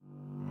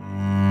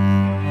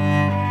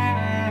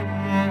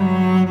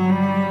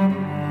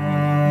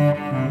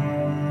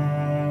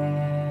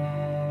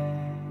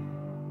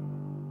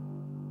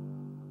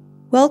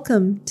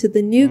Welcome to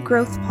the New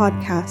Growth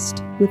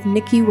Podcast with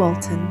Nikki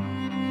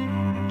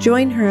Walton.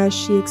 Join her as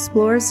she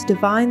explores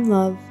divine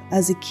love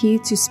as a key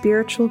to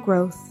spiritual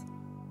growth,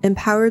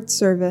 empowered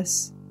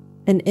service,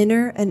 and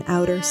inner and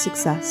outer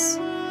success.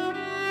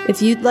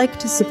 If you'd like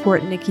to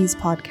support Nikki's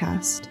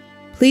podcast,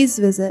 please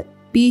visit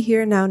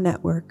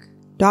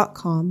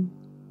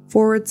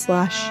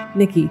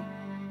BeHereNowNetwork.com/Nikki.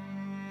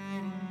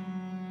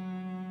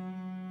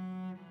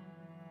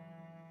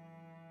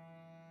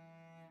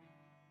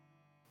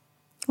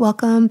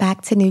 Welcome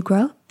back to New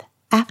Growth.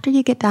 After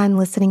you get done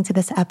listening to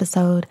this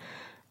episode,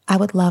 I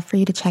would love for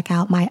you to check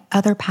out my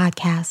other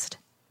podcast,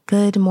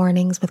 Good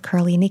Mornings with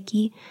Curly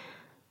Nikki,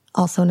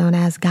 also known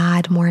as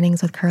God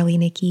Mornings with Curly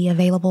Nikki,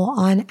 available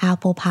on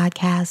Apple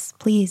Podcasts.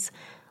 Please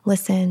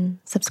listen,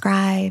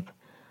 subscribe,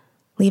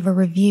 leave a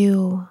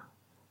review,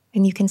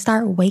 and you can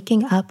start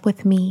waking up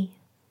with me,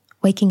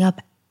 waking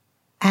up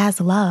as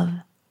love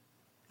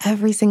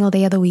every single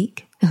day of the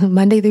week.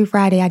 Monday through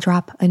Friday, I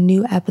drop a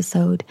new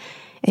episode,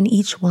 and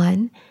each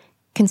one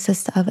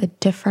consists of a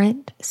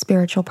different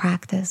spiritual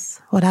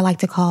practice, what I like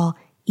to call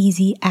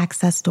easy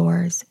access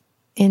doors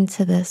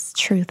into this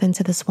truth,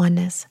 into this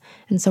oneness.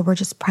 And so we're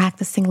just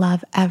practicing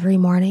love every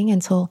morning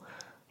until,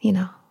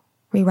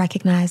 we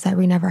recognize that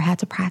we never had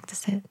to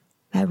practice it,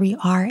 that we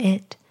are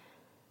it.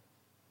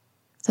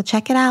 So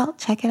check it out.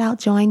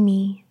 Join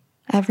me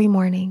every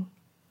morning,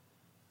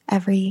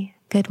 every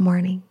good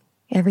morning,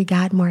 every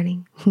God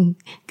morning.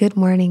 Good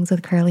Mornings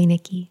with Curly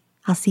Nikki.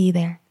 I'll see you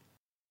there.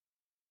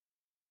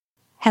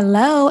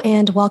 Hello,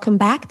 and welcome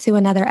back to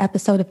another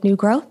episode of New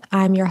Growth.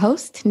 I'm your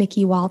host,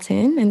 Nikki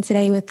Walton, and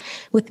today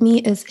with me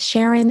is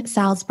Sharon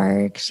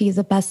Salzberg. She's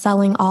a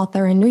best-selling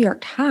author and New York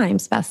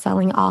Times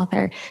best-selling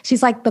author.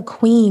 She's like the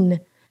queen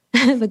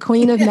of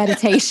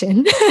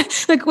meditation,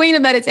 the queen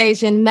of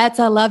meditation,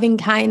 Metta,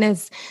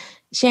 Lovingkindness.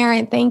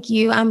 Sharon, thank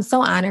you. I'm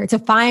so honored to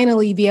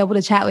finally be able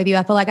to chat with you.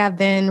 I feel like I've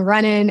been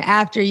running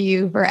after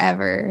you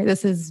forever.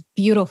 This is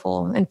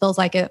beautiful and feels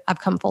like I've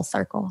come full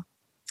circle.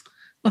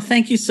 Well,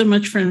 thank you so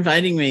much for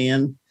inviting me.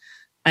 And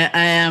I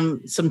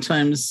am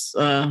sometimes,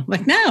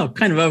 like now,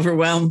 kind of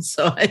overwhelmed.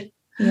 So I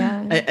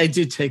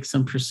do take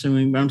some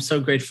pursuing, but I'm so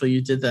grateful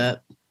you did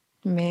that.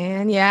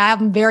 Man, yeah,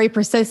 I'm very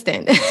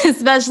persistent,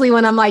 especially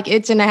when I'm like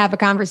itching to have a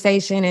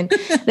conversation. And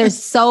there's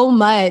so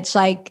much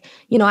I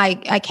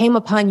came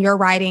upon your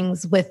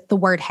writings with the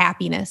word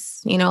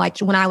happiness, like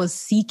when I was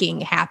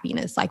seeking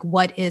happiness, like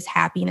what is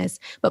happiness?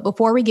 But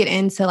before we get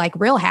into like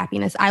real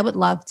happiness, I would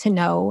love to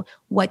know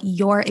what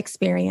your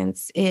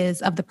experience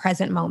is of the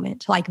present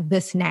moment, like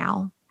this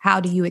now. How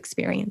do you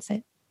experience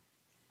it?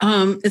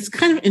 It's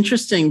kind of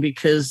interesting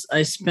because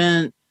I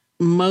spent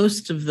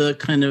most of the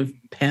kind of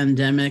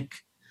pandemic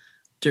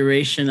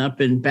duration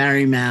up in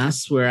Barre,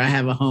 Mass, where I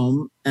have a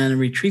home and a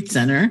retreat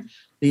center,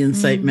 the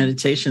Insight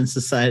Meditation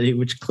Society,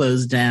 which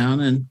closed down.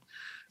 And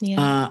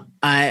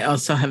I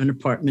also have an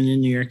apartment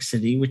in New York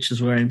City, which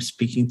is where I'm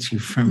speaking to you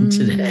from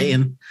today.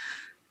 And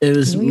it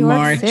was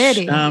March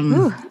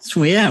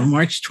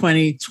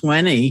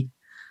 2020.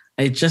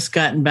 I had just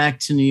gotten back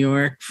to New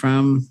York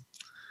from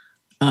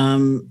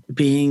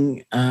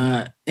being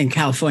in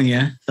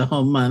California the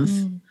whole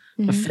month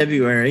of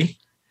February.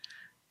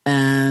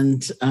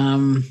 And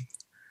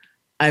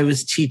I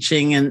was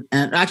teaching, and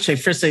actually,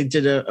 first I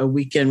did a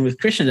weekend with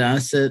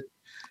Krishnadas at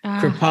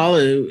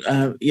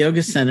Kripalu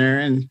Yoga Center,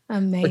 and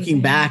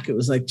looking back, it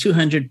was like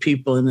 200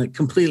 people in a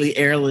completely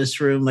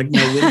airless room, like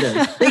no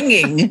windows,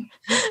 singing.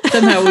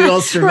 Somehow we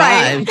all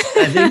survived.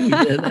 Right. I think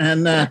we did.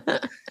 And then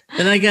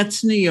I got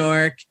to New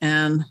York,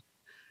 and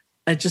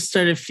I just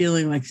started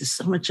feeling like there's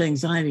so much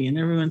anxiety, and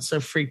everyone's so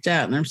freaked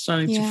out, and I'm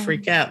starting to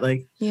freak out.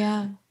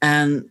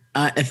 And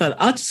I thought,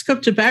 I'll just go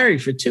up to Barre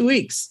for 2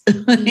 weeks.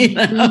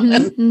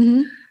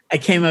 I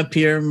came up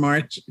there in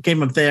March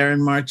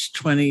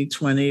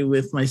 2020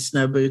 with my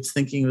snow boots,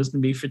 thinking it was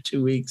going to be for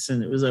 2 weeks,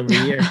 and it was over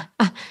a year.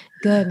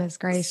 Goodness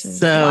gracious!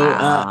 So,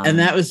 and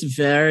that was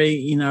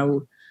very,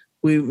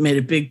 we made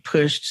a big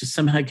push to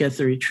somehow get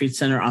the retreat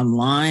center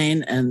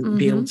online and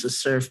be able to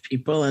serve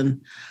people,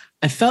 and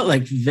I felt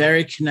like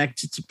very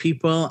connected to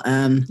people,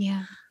 and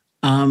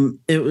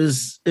it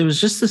was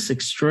just this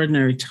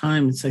extraordinary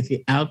time. It's like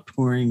the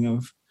outpouring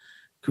of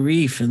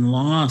grief and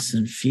loss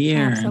and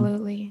fear.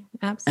 Absolutely.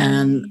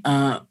 And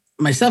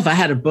myself, I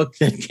had a book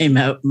that came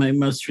out, my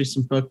most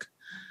recent book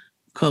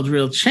called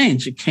Real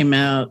Change. It came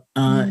out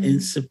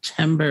in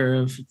September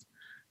of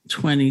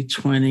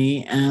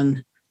 2020 and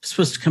it was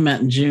supposed to come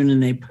out in June,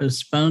 and they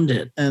postponed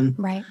it. And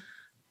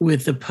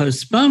with the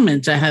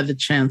postponement, I had the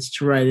chance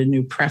to write a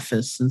new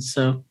preface. And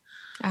so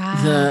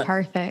the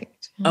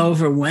perfect.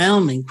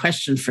 Overwhelming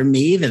question for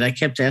me that I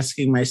kept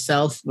asking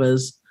myself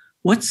was,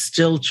 what's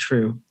still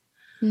true?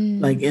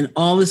 Like in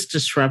all this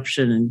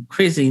disruption and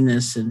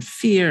craziness and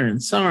fear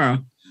and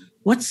sorrow,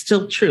 what's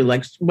still true?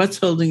 Like what's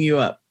holding you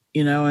up,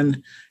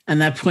 and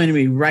that pointed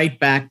me right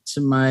back to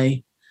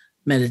my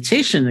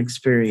meditation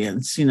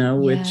experience,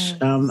 which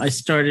I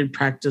started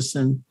practice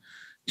in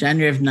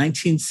January of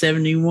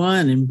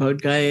 1971 in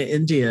Bodh Gaya,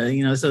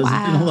 India, so it's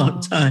been a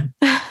long time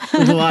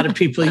with a lot of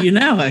people,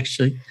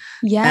 actually.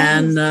 Yeah.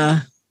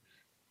 And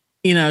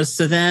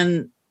So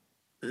then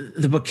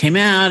the book came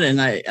out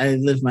and I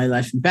lived my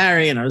life in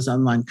Barrie and I was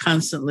online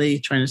constantly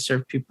trying to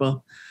serve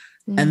people.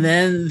 And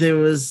then there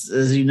was,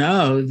 as you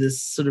know,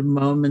 this sort of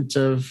moment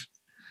of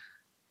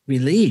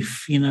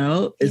relief,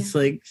 it's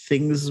like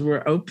things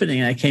were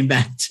opening. I came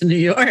back to New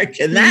York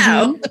and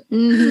now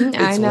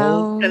it's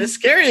all kind of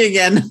scary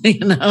again.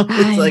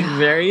 It's like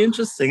very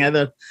interesting. I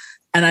thought,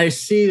 and I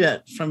see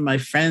that from my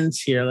friends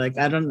here, like,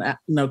 I don't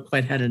know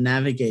quite how to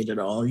navigate it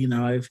all.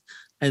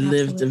 I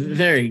lived a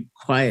very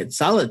quiet,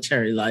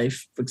 solitary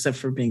life, except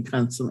for being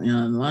constantly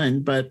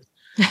online. But,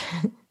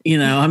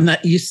 I'm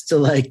not used to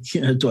like,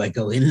 do I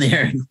go in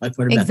there? And like,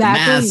 what about the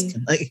mask?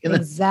 Like,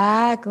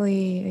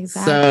 Exactly.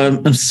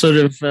 So I'm sort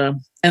of,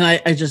 and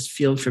I just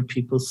feel for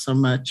people so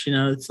much,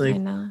 it's like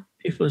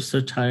people are so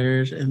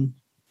tired. And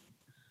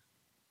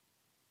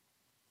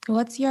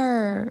what's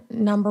your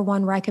number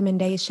one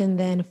recommendation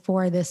then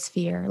for this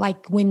fear?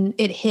 Like when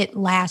it hit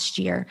last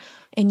year,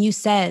 and you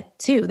said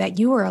too that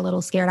you were a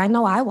little scared. I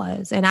know I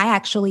was. And I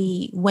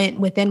actually went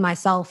within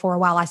myself for a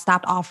while. I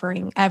stopped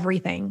offering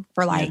everything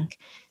for like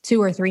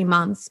 2 or 3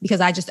 months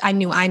because I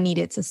knew I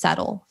needed to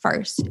settle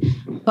first.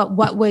 But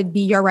what would be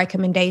your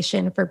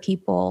recommendation for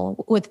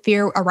people with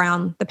fear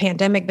around the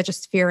pandemic, but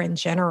just fear in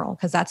general?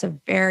 Because that's a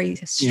very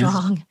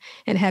strong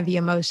and heavy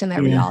emotion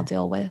that we all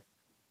deal with.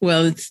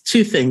 Well, it's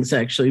 2 things,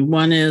 actually.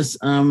 One is,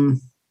 and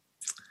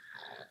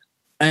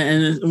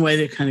in a way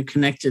they're kind of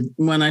connected.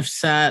 When I've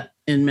sat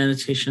in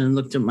meditation and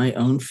looked at my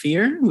own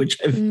fear, which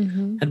I've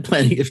had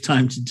plenty of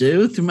time to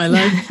do through my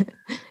life,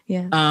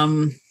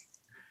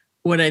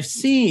 what I've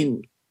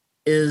seen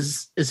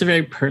is a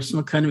very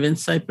personal kind of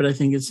insight, but I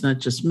think it's not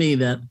just me,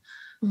 that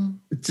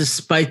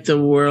despite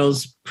the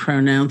world's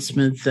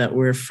pronouncement that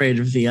we're afraid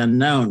of the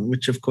unknown,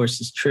 which of course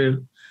is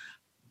true,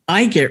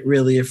 I get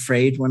really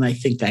afraid when I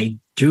think I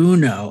do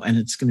know and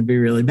it's going to be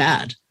really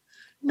bad.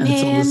 And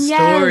it's all the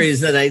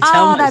stories that I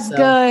tell myself. Oh, that's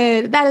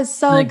good. That is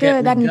so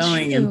good. That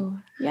is true.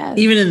 Yes.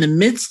 Even in the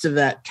midst of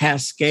that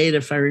cascade,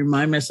 if I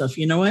remind myself,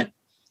 you know what?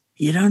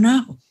 You don't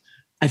know.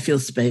 I feel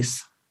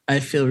space. I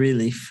feel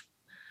relief.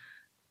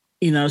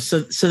 So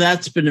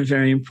that's been a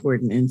very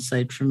important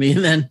insight for me.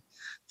 And then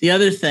the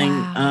other thing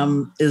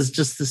is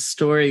just the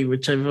story,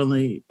 which I've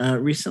only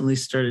recently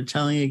started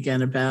telling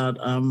again about.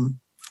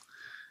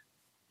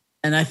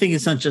 And I think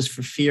it's not just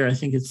for fear. I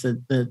think it's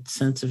that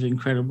sense of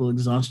incredible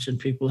exhaustion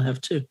people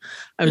have too.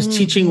 I was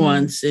teaching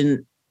once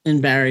in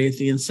Barrie at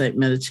the Insight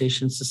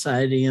Meditation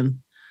Society, and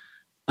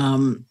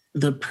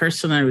the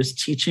person I was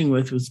teaching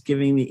with was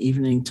giving the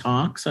evening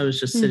talk. So I was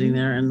just sitting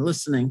there and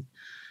listening.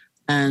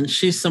 And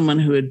she's someone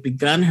who had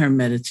begun her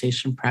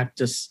meditation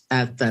practice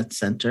at that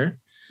center,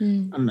 I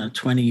don't know,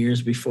 20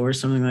 years before,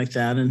 something like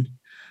that.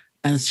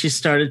 And she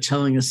started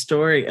telling a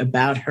story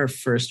about her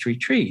first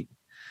retreat.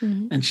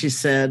 And she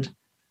said,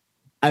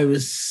 I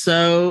was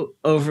so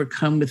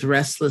overcome with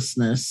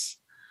restlessness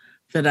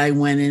that I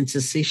went in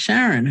to see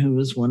Sharon, who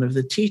was one of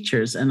the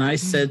teachers. And I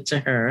said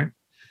to her,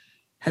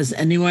 has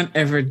anyone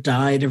ever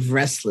died of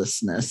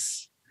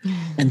restlessness?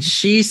 And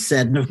she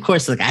said, and of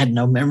course, like I had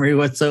no memory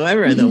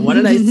whatsoever. I thought, what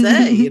did I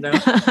say?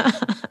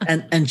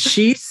 And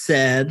she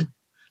said,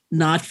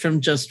 not from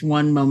just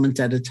one moment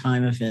at a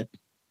time of it.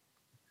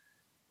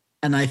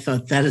 And I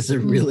thought that is a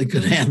really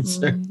good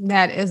answer.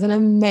 That is an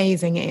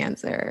amazing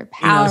answer.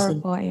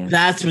 Powerful answer.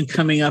 That's been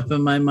coming up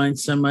in my mind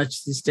so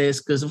much these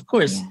days because, of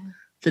course,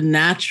 the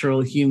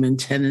natural human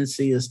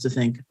tendency is to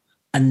think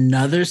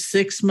another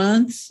 6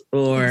 months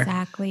or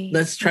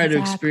let's try to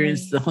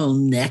experience the whole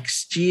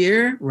next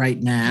year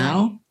right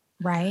now.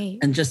 Right.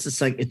 And just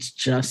it's like, it's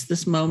just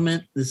this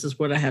moment. This is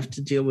what I have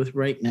to deal with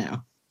right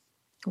now.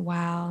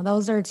 Wow.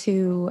 Those are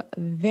 2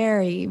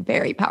 very,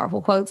 very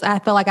powerful quotes. I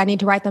feel like I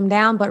need to write them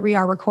down, but we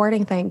are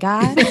recording, thank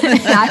God.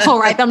 I will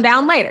write them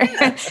down later.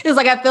 It's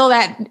like I feel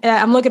that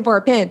I'm looking for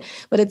a pen,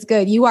 but it's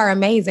good. You are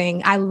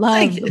amazing. I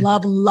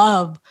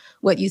love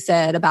what you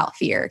said about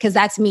fear, because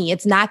that's me.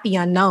 It's not the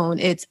unknown.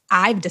 It's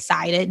I've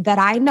decided that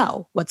I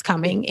know what's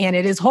coming and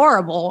it is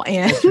horrible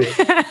and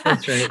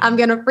That's right. I'm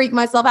going to freak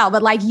myself out.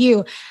 But like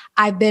you,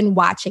 I've been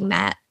watching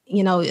that.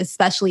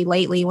 Especially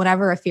lately,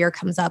 whenever a fear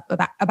comes up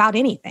about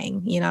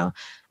anything,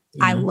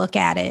 I look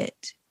at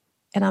it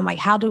and I'm like,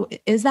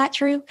 is that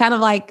true? Kind of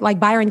like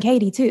Byron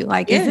Katie too.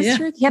 Like, is this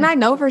true? Can I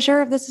know for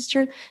sure if this is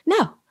true?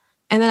 No.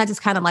 And then I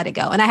just kind of let it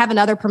go. And I have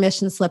another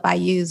permission slip I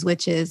use,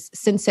 which is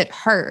since it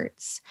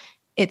hurts,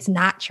 it's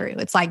not true.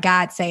 It's like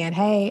God saying,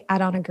 hey, I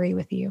don't agree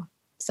with you.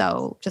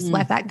 So just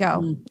let that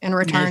go and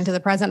return to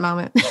the present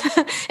moment.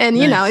 And,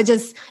 it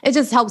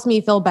just helps me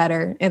feel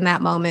better in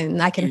that moment.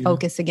 And I can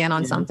focus again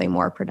on something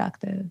more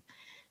productive.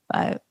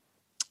 But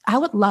I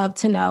would love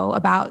to know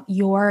about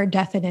your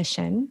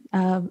definition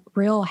of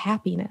real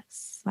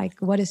happiness. Like,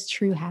 what is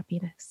true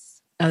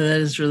happiness? Oh, that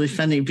is really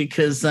funny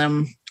because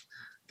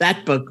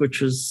that book,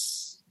 which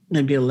was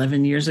maybe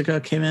 11 years ago,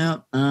 came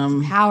out.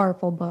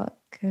 Powerful book.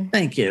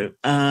 Thank you.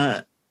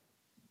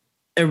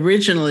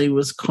 Originally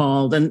was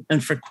called,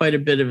 and for quite a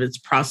bit of its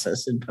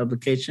process in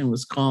publication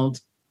was called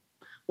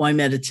Why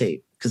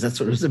Meditate? because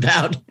that's what it was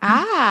about.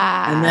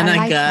 And then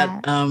I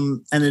got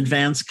an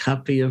advanced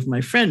copy of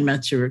my friend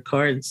Matthew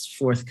Ricard's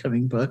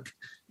forthcoming book,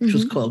 which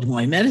was called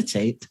Why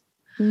Meditate.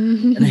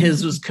 And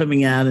his was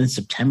coming out in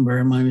September,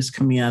 and mine was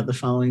coming out the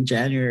following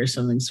January or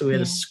something. So we had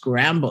to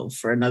scramble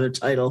for another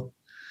title.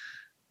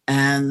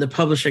 And the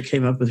publisher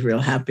came up with Real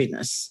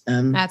Happiness.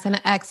 And that's an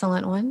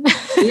excellent one.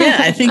 Yeah,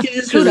 I think it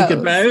is really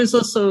good. But I was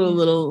also a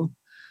little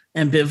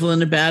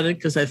ambivalent about it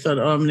because I thought,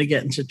 I'm going to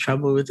get into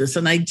trouble with this.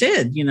 And I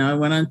did. I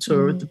went on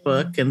tour with the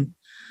book, and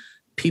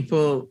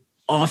people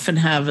often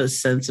have a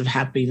sense of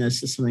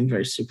happiness as something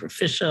very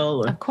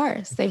superficial. Of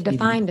course, they've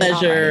defined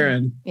pleasure it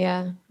and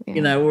yeah.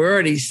 We're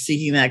already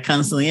seeking that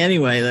constantly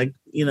anyway. Like,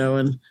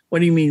 and what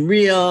do you mean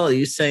real? Are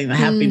you saying the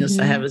happiness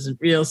I have isn't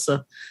real?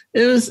 So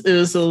it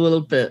was a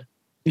little bit,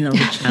 a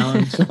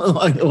challenge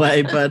along the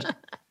way. But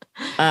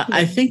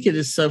I think it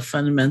is so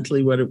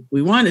fundamentally what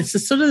we want. It's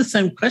just sort of the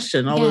same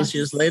question all those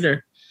years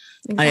later.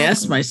 Exactly. I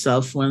asked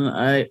myself when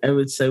I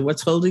would say,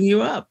 what's holding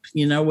you up?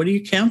 What are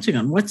you counting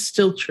on? What's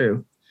still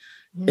true?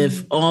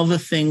 If all the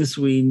things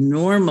we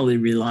normally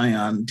rely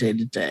on day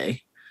to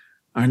day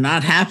are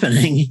not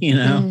happening,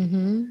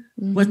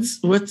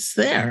 what's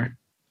there?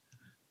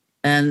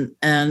 And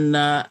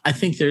I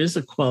think there is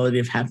a quality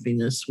of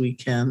happiness we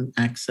can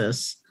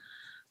access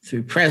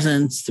through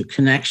presence, through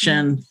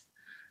connection,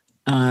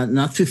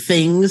 not through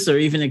things or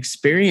even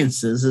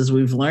experiences, as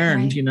we've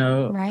learned,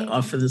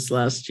 off of this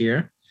last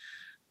year.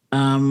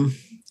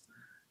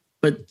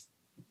 But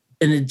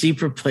in a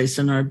deeper place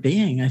in our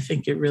being, I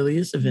think it really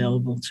is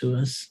available to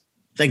us.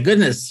 Thank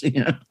goodness,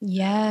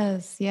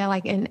 Yes. Yeah.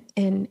 Like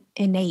an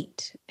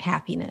innate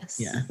happiness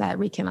that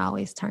we can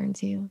always turn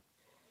to.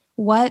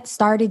 What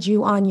started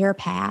you on your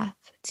path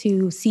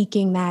to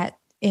seeking that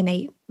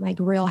innate, like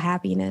real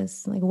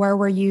happiness? Like where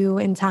were you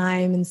in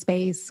time and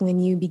space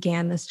when you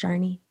began this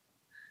journey?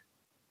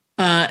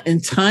 In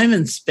time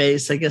and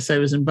space, I guess I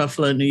was in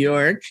Buffalo, New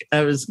York.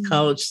 I was a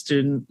college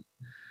student.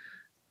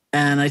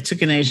 And I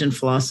took an Asian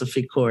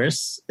philosophy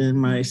course in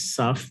my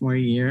sophomore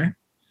year.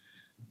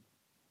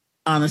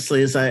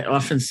 Honestly, as I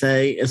often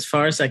say, as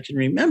far as I can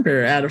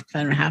remember, out of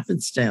kind of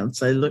happenstance,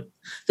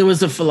 there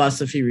was a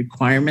philosophy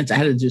requirement. I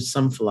had to do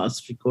some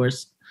philosophy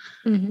course.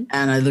 And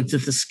I looked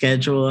at the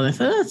schedule and I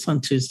thought, that's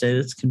on Tuesday.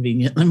 That's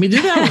convenient. Let me do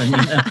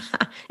that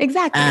one.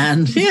 Exactly.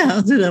 And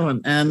I'll do that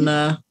one. And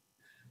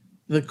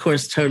the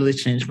course totally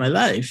changed my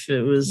life.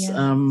 It was,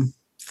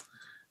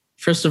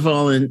 first of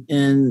all,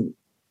 in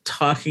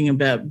talking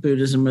about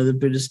Buddhism or the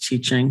Buddhist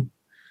teaching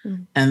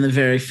and the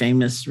very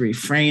famous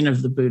refrain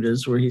of the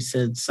Buddhas where he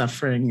said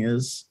suffering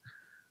is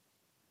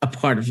a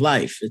part of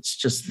life. It's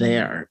just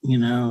there,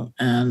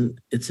 and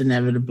it's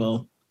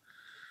inevitable.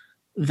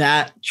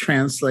 That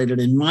translated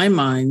in my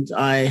mind,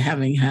 I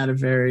having had a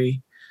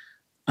very,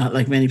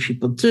 like many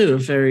people do, a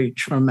very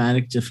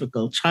traumatic,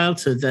 difficult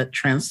childhood, that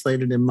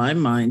translated in my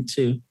mind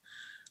to,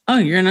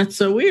 you're not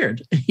so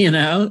weird.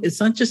 It's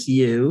not just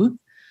you.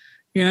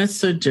 You're not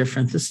so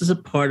different. This is a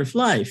part of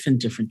life in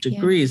different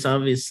degrees,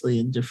 obviously,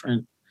 in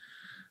different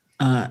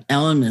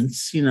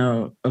elements,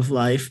 of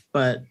life.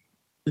 But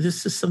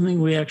this is something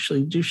we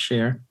actually do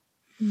share.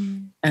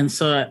 And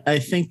so I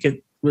think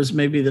it was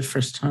maybe the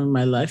first time in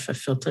my life I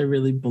felt I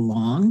really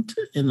belonged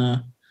in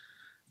a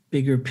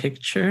bigger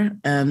picture.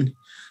 And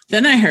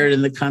then I heard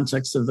in the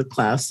context of the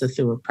class that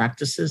there were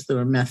practices, there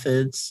were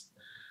methods,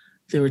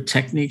 there were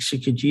techniques you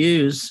could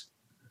use.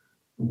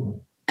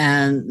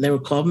 And they were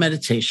called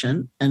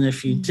meditation. And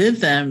if you did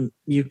them,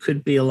 you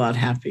could be a lot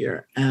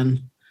happier.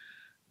 And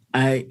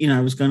I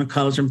was going to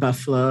college in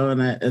Buffalo,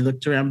 and I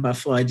looked around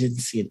Buffalo. I didn't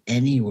see it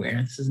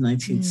anywhere. This is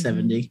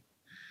 1970.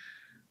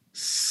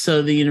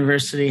 So the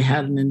university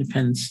had an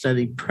independent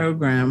study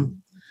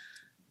program.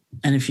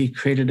 And if you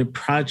created a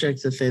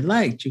project that they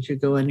liked, you could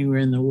go anywhere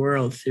in the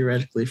world,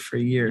 theoretically, for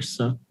a year.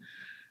 So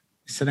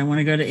I said, I want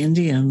to go to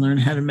India and learn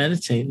how to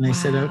meditate. And they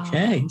said,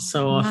 okay.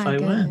 So off I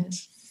went.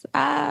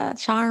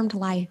 Charmed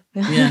life.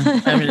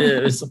 Yeah. I mean,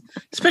 it was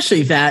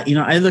especially that,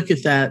 I look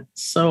at that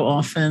so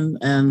often,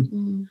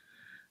 and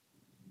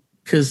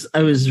because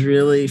I was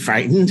really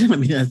frightened. I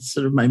mean, that's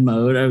sort of my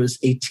mode. I was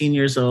 18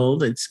 years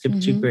old. I'd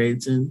skipped 2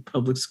 grades in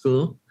public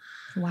school.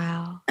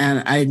 Wow.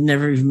 And I'd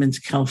never even been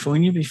to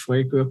California before.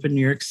 I grew up in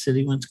New York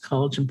City, went to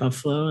college in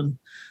Buffalo, and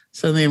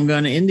suddenly I'm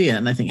going to India.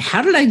 And I think,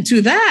 how did I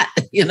do that?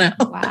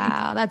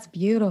 Wow. That's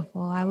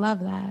beautiful. I love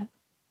that.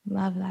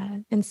 Love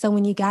that. And so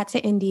when you got to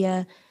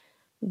India,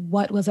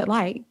 what was it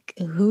like?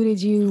 Who did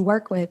you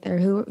work with, or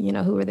who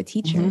were the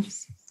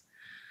teachers?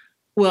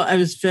 Well, I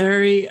was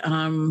very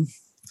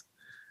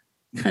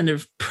kind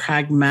of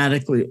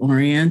pragmatically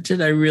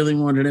oriented. I really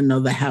wanted to know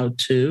the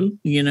how-to,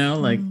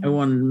 like I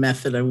wanted a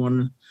method. I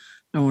wanted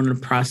a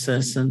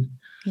process, and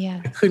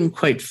I couldn't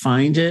quite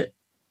find it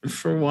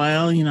for a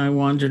while. I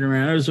wandered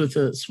around. I was with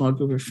a small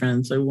group of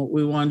friends.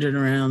 We wandered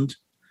around.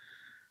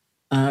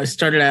 I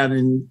started out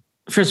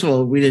first of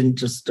all, we didn't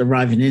just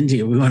arrive in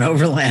India. We went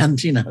overland,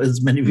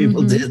 as many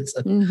people did.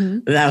 So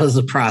that was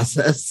a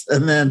process.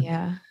 And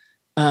then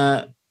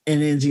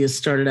in India,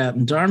 started out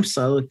in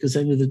Dharamsala because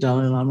I knew the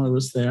Dalai Lama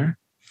was there.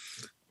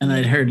 And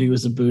I'd heard he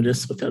was a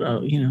Buddhist. I thought,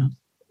 oh,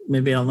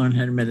 maybe I'll learn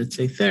how to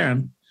meditate there.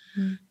 And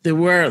there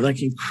were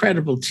like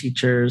incredible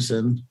teachers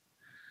and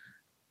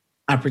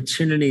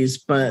opportunities,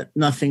 but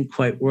nothing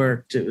quite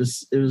worked. It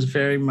was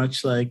very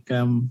much like,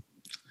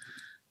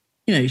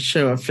 you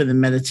show up for the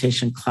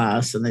meditation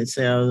class and they'd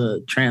say, oh,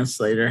 the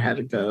translator had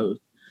to go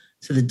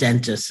to the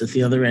dentist at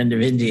the other end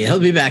of India. He'll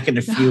be back in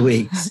a few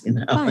weeks, and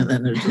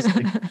then it was just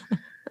like,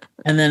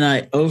 and then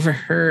I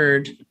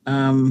overheard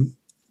in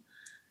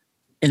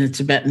a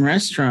Tibetan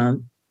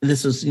restaurant,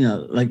 this was,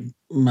 like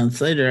months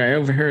later, I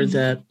overheard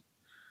that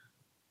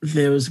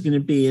there was going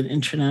to be an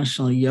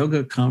international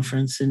yoga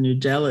conference in New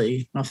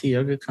Delhi, Healthy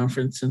Yoga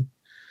Conference. And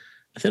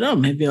I thought, oh,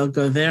 maybe I'll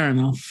go there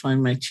and I'll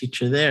find my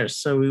teacher there.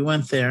 So we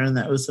went there, and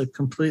that was a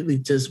completely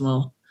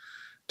dismal,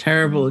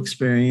 terrible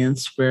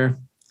experience where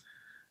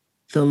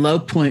the low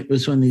point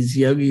was when these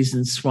yogis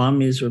and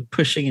swamis were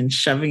pushing and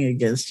shoving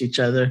against each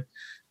other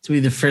to be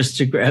the first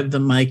to grab the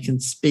mic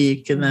and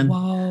speak. And then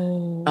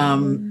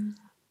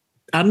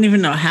I don't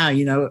even know how,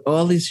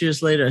 all these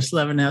years later, I still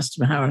haven't asked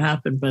him how it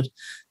happened, but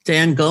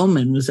Dan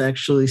Goleman was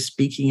actually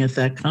speaking at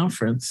that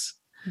conference.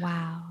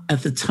 Wow.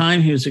 At the time,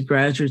 he was a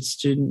graduate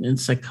student in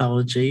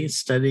psychology,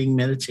 studying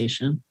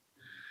meditation.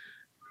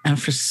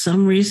 And for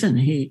some reason,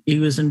 he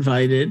was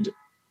invited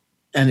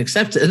and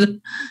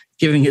accepted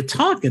giving a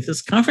talk at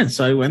this conference.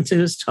 So I went to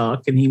his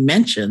talk, and he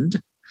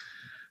mentioned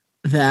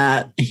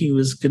that he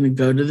was going to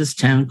go to this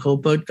town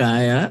called Bodh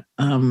Gaya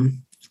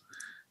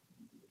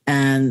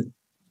and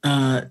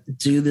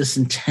do this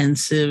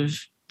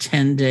intensive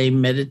 10-day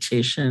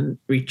meditation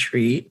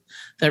retreat,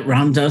 that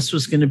Ram Dass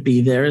was going to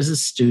be there as a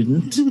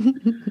student.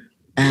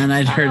 And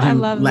I'd heard him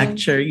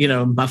lecture,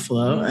 in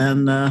Buffalo.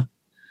 And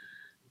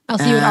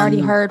so you had already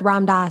heard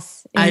Ram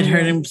Dass. I'd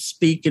heard him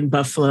speak in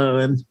Buffalo,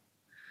 and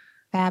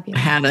fabulous.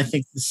 Had, I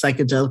think, the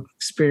Psychedelic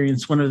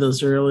Experience, one of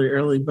those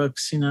early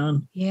books,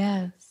 And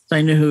yes. So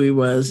I knew who he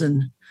was.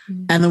 And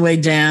the way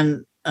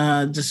Dan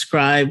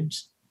described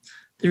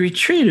the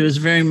retreat, it was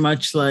very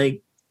much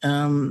like,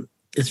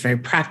 it's very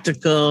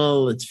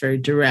practical. It's very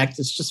direct.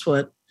 It's just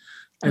what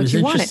I was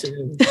interested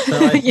in.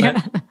 So I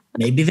thought,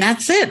 maybe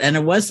that's it. And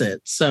it was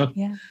it. So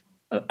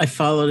I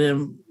followed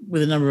him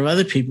with a number of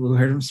other people who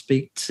heard him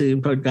speak to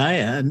Bodh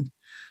Gaya and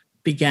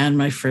began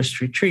my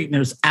first retreat. And it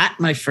was at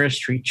my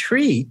first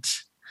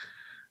retreat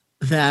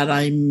that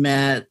I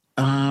met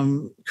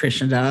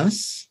Krishna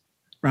Das,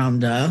 Ram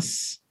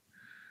Dass,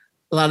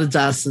 a lot of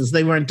Dasses.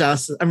 They weren't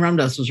Dasses. Ram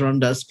Dass was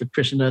Ram Dass, but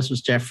Krishna Das was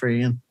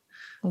Jeffrey. And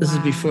this is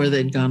before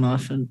they'd gone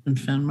off and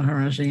found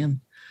Maharaji. And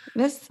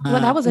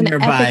that was an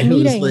nearby, epic meeting.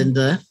 Who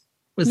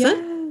was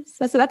Linda?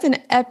 That's an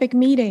epic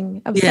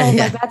meeting of souls.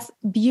 Like, that's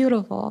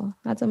beautiful.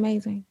 That's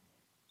amazing.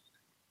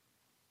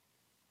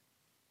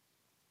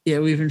 Yeah,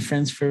 we've been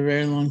friends for a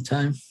very long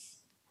time.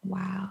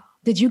 Wow.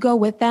 Did you go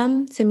with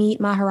them to meet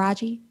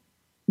Maharaji?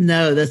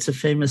 No, that's a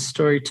famous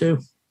story too.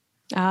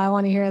 I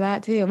want to hear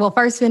that too. Well,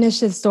 first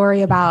finish the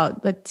story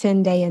about the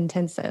 10-day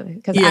intensive,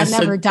 because I've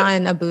never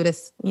done a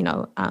Buddhist,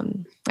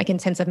 like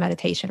intensive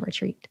meditation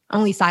retreat,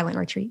 only silent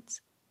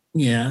retreats.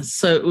 Yeah.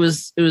 So it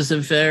was a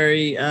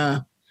very,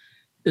 it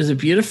was a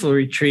beautiful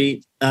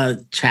retreat,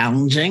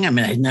 challenging. I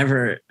mean, I'd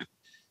never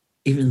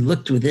even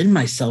looked within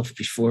myself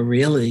before,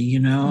 really,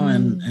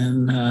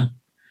 and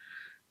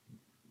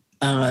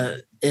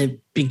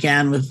it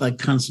began with like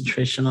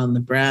concentration on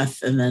the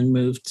breath, and then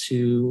moved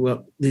to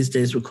what these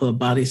days we call a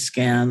body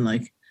scan,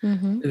 like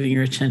moving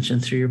your attention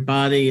through your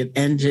body. It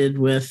ended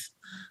with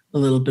a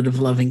little bit of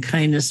loving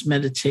kindness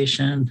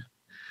meditation.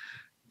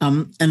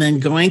 And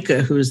then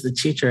Goenka, who was the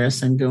teacher,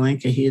 S.N.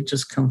 Goenka, he had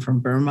just come from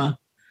Burma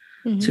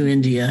to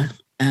India.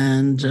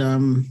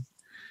 And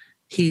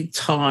he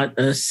taught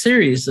a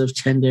series of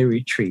 10-day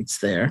retreats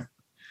there.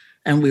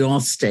 And we all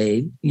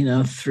stayed,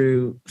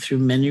 through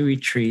many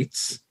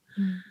retreats.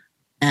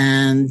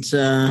 And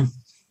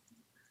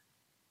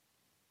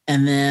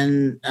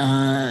then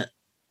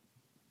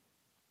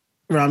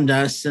Ram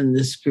Dass and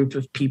this group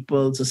of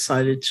people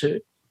decided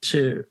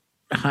to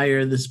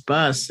hire this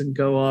bus and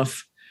go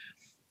off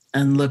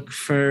and look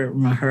for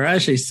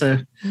Maharaji. So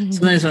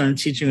sometimes when I'm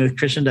teaching with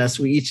Krishna Das,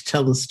 we each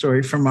tell the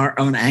story from our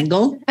own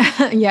angle.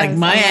 Like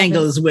my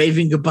angle is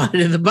waving goodbye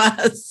to the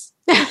bus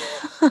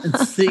and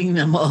seeing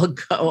them all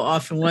go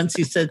off. And once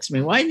he said to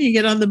me, "Why didn't you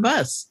get on the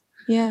bus?"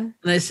 Yeah.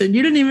 And I said,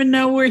 "You didn't even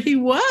know where he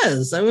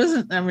was." I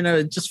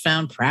just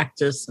found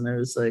practice, and I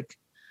was like,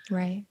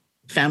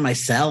 found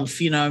myself,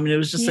 it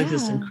was just like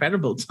this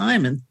incredible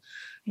time. And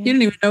you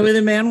didn't even know where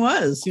the man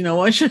was.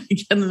 Why should I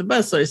get on the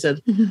bus? So I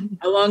said,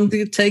 "How long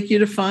did it take you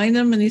to find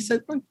him?" And he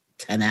said, "Like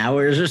 10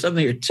 hours or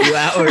something, or 2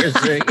 hours."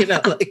 Or, like, I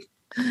thought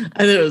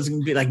it was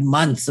going to be like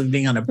months of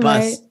being on a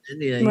bus.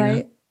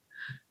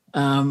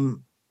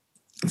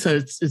 So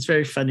it's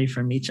very funny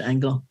from each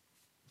angle.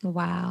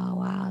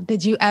 Wow.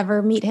 Did you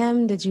ever meet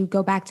him? Did you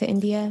go back to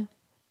India?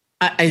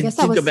 I guess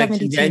did go back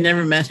to India. I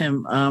never met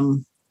him.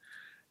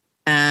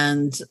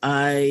 And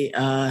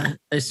I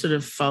sort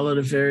of followed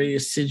a very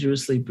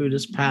assiduously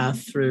Buddhist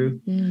path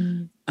through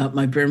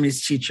my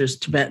Burmese teachers,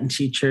 Tibetan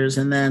teachers.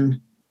 And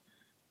then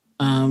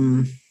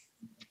I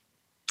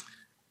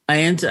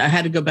I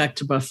had to go back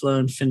to Buffalo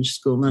and finish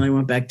school. And then I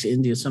went back to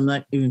India. So I'm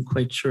not even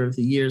quite sure of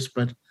the years,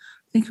 but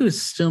I think it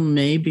was still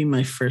maybe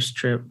my first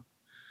trip.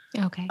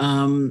 Okay.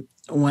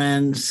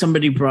 When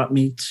somebody brought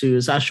me to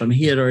his ashram.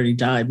 He had already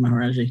died,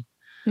 Maharaji.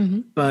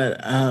 Mm-hmm.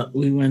 But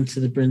we went to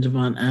the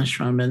Brindavan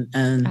ashram,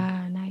 and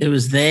nice. It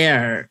was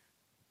there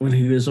when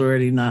he was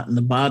already not in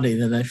the body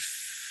that I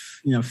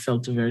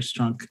felt a very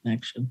strong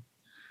connection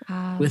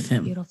with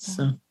him. Beautiful.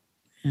 So,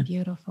 yeah.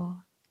 Beautiful.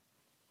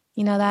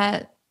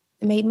 That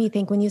made me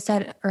think when you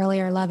said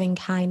earlier, loving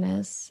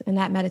kindness and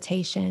that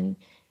meditation,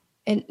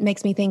 it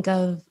makes me think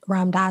of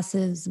Ram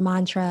Dass's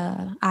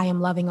mantra, I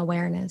am loving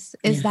awareness.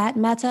 Is that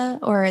metta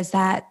or is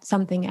that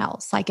something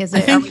else? Like, is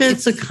it? I think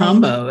it's a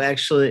combo,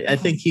 actually. Okay. I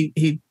think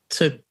he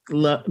took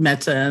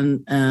metta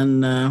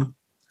and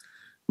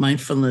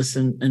mindfulness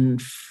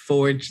and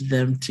forged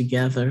them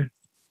together.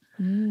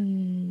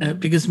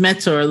 Because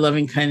metta or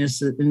loving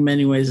kindness in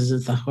many ways is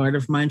at the heart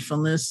of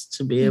mindfulness,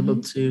 to be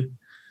able to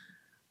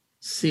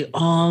see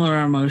all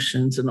our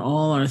emotions and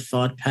all our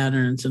thought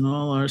patterns and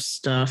all our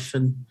stuff,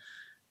 and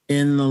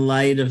in the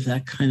light of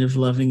that kind of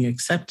loving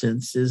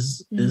acceptance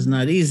is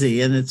not easy.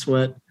 And it's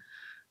what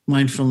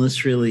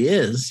mindfulness really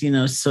is,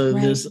 so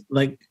right. There's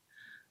like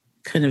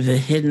kind of the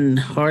hidden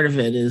heart of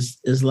it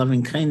is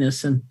loving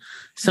kindness. And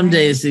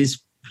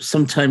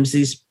sometimes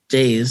these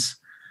days,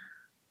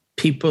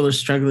 people are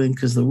struggling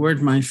because the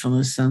word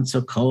mindfulness sounds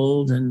so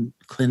cold and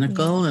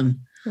clinical. And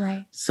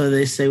right. So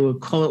they say, well,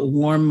 call it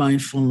warm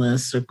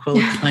mindfulness or call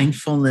it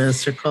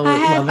kindfulness or call it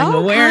loving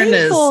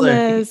awareness.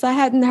 Kindfulness. I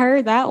hadn't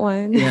heard that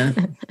one. Yeah.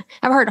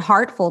 I've heard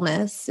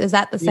heartfulness. Is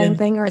that the same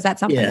thing or is that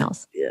something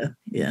else?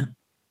 Yeah.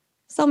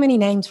 So many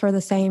names for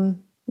the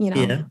same,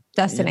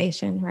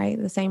 destination,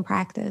 right? The same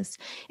practice.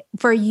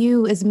 For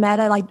you, is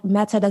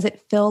metta, does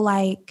it feel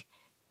like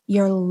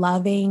you're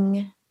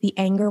loving the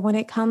anger when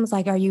it comes?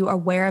 Like, are you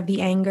aware of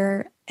the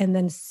anger and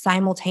then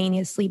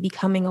simultaneously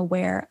becoming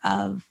aware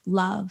of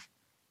love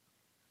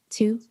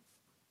too?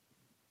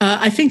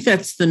 I think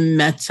that's the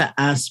metta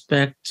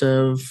aspect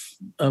of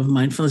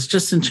mindfulness,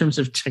 just in terms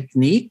of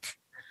technique.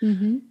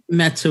 Mm-hmm.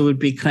 Metta would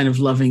be kind of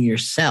loving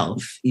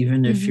yourself,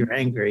 even if you're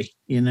angry,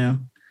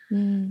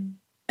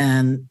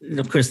 And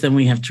of course, then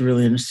we have to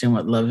really understand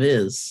what love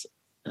is,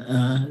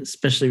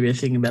 especially if you're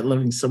thinking about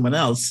loving someone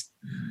else,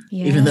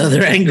 even though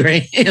they're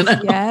angry.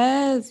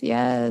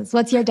 Yes.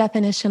 What's your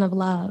definition of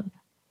love?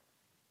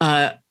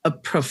 A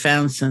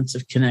profound sense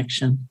of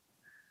connection.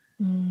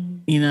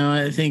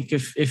 I think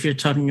if you're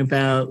talking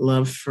about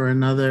love for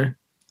another,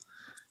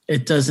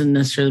 it doesn't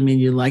necessarily mean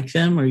you like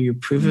them or you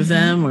approve of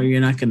them or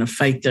you're not going to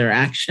fight their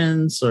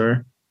actions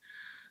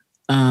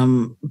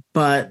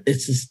but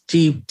it's this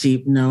deep,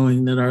 deep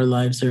knowing that our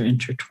lives are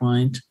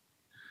intertwined,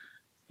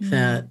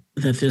 that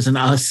there's an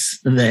us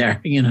there,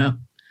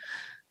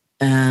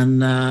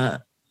 and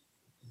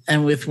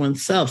with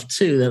oneself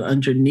too, that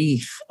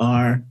underneath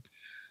our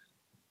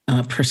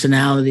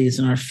personalities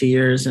and our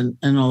fears and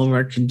all of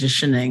our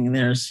conditioning,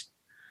 there's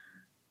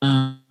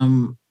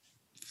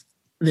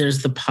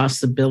the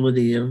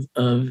possibility of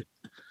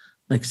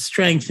like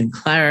strength and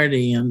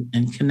clarity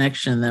and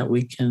connection that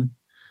we can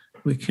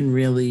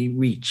really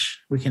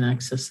reach. We can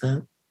access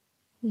that.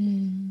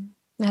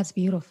 That's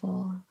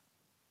beautiful.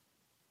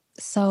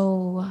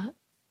 So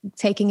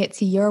taking it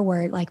to your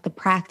word, like the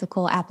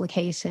practical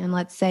application,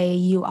 let's say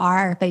you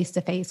are face to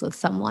face with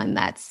someone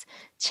that's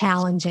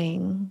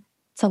challenging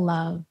to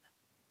love.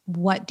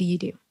 What do you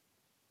do?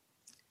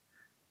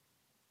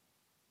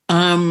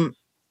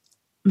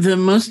 The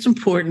most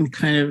important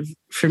kind of,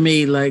 for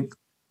me, like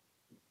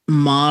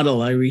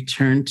model I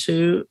return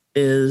to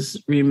is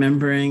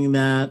remembering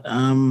that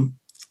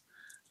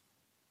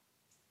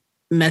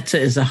metta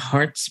is a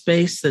heart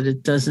space, that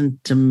it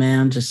doesn't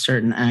demand a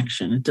certain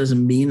action. It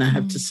doesn't mean I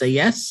have to say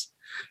yes.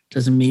 It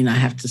doesn't mean I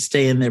have to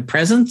stay in their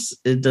presence.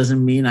 It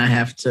doesn't mean I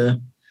have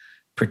to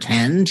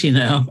pretend,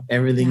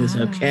 everything is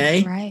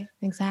okay. Right,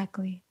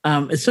 exactly.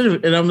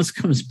 It almost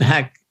comes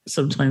back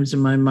sometimes in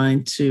my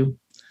mind to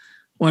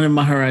one of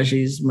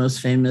Maharaji's most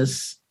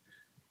famous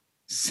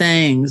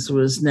sayings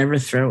was, never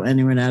throw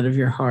anyone out of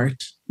your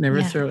heart.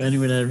 Never throw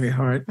anyone out of your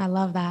heart. I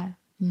love that.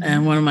 Mm-hmm.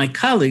 And one of my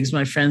colleagues,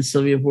 my friend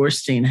Sylvia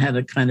Borstein, had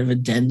a kind of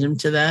addendum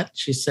to that.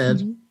 She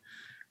said,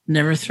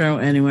 never throw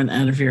anyone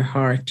out of your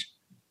heart.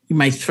 You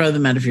might throw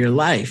them out of your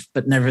life,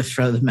 but never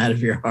throw them out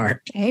of your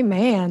heart.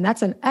 Amen.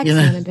 That's an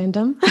excellent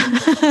addendum.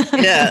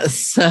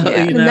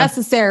 A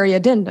necessary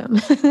addendum.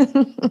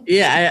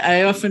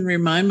 I often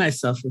remind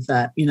myself of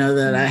that,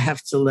 that I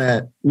have to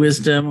let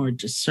wisdom or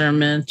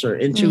discernment or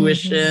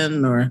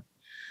intuition or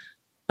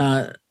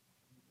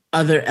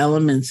other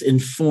elements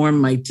inform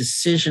my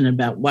decision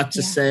about what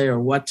to say or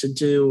what to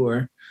do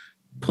or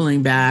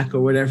pulling back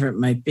or whatever it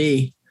might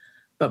be.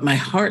 But my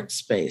heart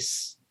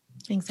space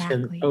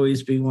can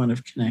always be one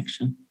of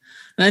connection.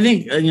 And I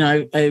think,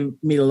 I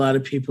meet a lot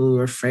of people who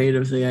are afraid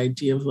of the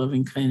idea of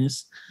loving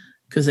kindness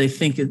because they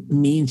think it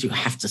means you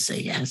have to say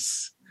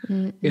yes.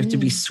 You have to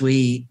be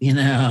sweet, you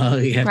have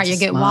to you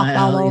get smile, walked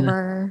all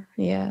over.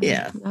 Yeah.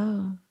 Yeah.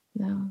 No.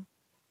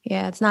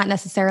 Yeah. It's not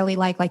necessarily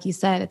like you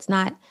said, it's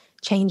not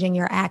changing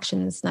your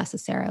actions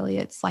necessarily.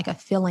 It's like a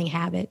feeling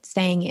habit,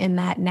 staying in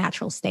that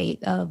natural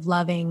state of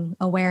loving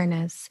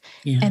awareness,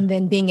 and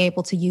then being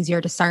able to use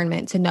your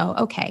discernment to know,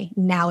 okay,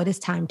 now it is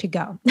time to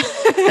go.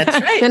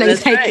 That's right. And I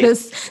take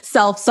this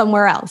self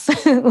somewhere else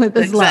with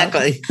this love.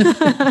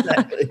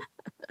 Exactly.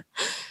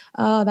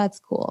 Oh, that's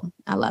cool.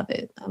 I love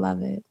it. I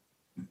love it.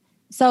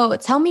 So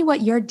tell me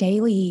what your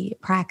daily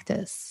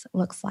practice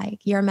looks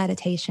like, your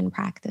meditation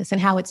practice, and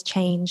how it's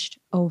changed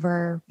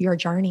over your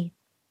journey.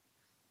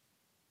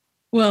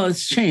 Well,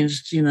 it's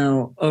changed,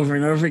 over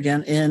and over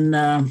again. In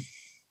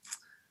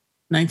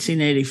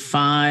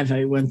 1985,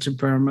 I went to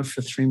Burma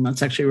for 3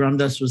 months. Actually,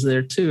 Ramdas was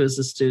there too as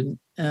a student.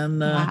 And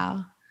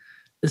wow.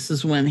 This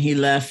is when he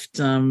left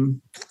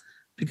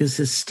because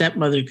his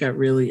stepmother got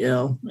really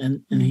ill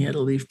and he had to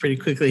leave pretty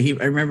quickly.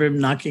 I remember him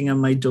knocking on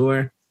my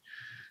door.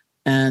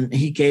 And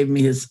he gave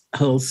me his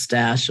whole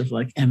stash of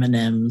like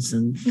M&Ms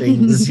and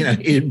things, he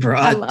had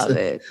brought.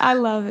 I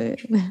love it.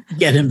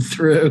 Get him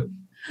through.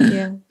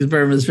 Yeah.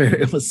 Burma's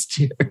very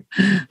austere.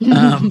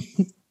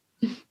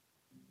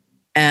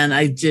 And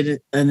I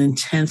did an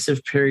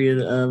intensive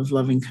period of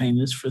loving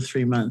kindness for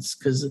 3 months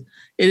because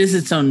it is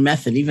its own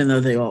method, even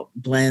though they all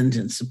blend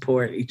and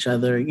support each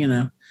other,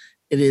 it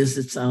is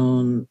its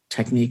own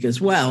technique as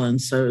well. And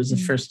so it was the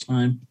first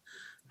time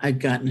I'd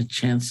gotten a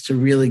chance to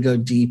really go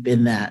deep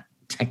in that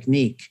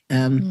technique.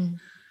 And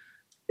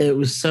it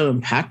was so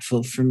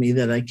impactful for me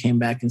that I came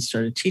back and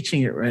started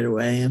teaching it right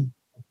away.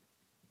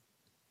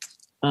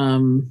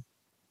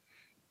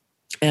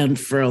 And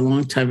for a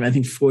long time, I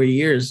think 4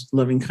 years,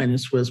 loving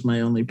kindness was my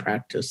only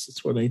practice.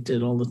 It's what I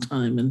did all the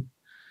time. And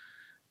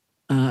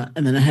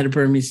then I had a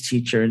Burmese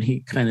teacher, and he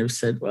kind of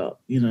said, well,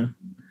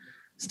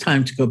 it's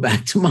time to go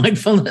back to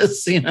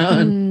mindfulness,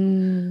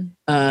 and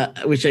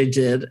which I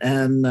did.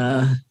 And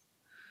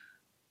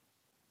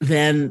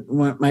then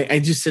I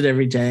do sit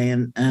every day,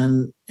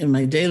 and in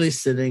my daily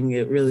sitting,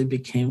 it really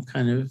became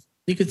kind of,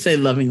 you could say,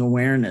 loving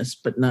awareness,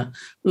 but not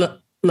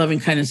loving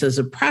kindness as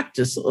a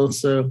practice.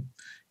 Also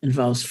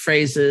involves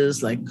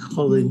phrases like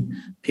holding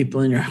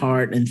people in your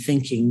heart and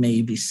thinking, may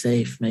you be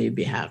safe, may you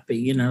be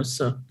happy,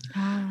 So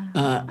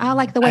I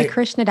like the way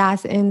Krishna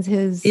Das ends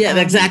his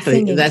exactly.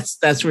 Singing.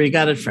 That's where he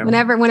got it from.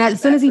 As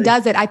soon as he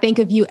does it, I think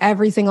of you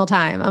every single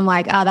time. I'm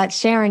like, oh, that's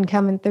Sharon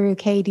coming through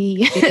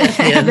KD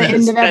at the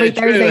end of every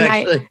Thursday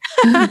night.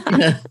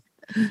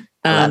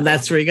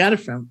 That's where he got it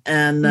from.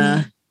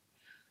 And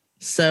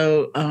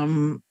so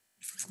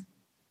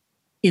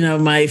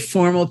my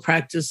formal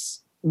practice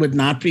would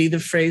not be the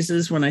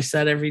phrases when I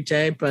sat every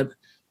day, but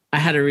I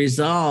had a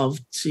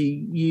resolve to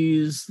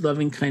use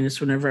loving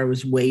kindness whenever I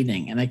was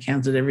waiting. And I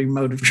counted every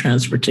mode of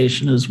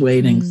transportation as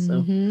waiting.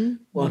 So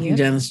walking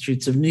down the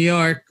streets of New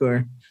York,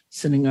 or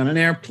sitting on an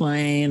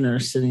airplane, or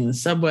sitting in the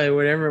subway,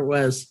 whatever it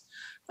was,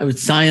 I would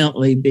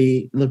silently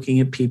be looking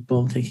at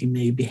people thinking,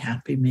 may you be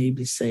happy, may you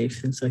be safe,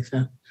 things like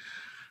that.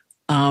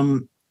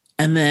 And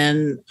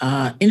then,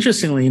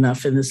 interestingly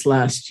enough, in this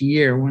last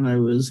year, when I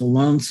was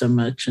alone so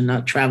much and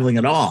not traveling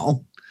at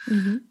all,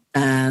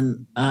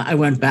 and I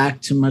went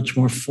back to much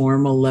more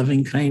formal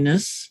loving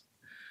kindness.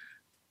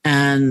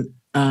 And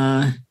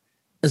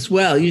as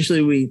well,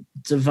 usually we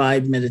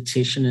divide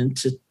meditation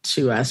into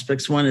two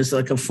aspects. One is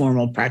like a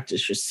formal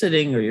practice. You're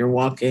sitting or you're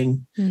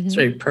walking. It's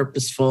very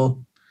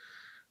purposeful.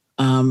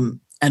 And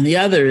the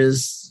other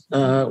is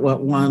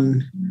what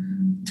one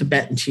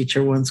Tibetan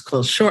teacher once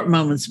called short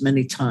moments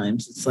many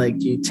times. It's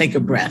like you take a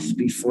breath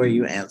before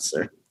you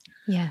answer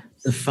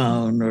the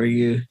phone, or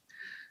you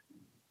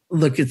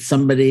look at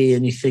somebody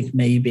and you think,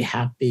 may you be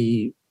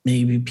happy, may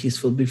you be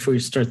peaceful before you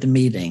start the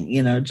meeting,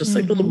 just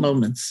like little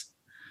moments.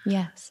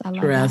 Yes, I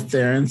love throughout that.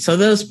 there. And so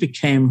those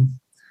became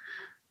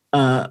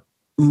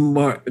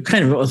more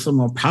kind of also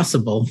more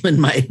possible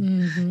in my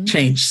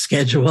changed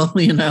schedule,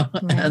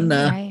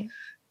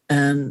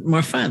 and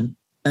more fun.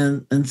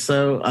 And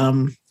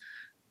so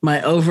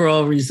my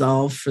overall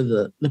resolve for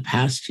the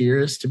past year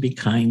is to be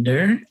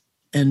kinder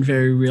in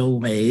very real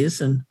ways.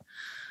 And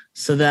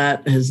so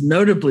that has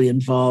notably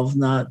involved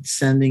not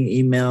sending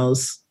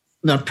emails,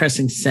 not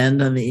pressing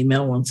send on the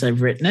email once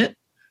I've written it,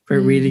 for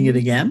reading it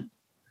again.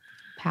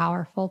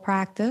 Powerful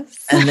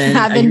practice. And then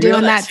I've been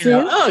doing that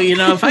too.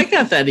 If I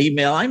got that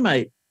email, I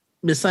might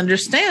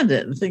misunderstand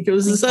it and think it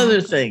was this other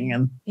thing.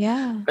 And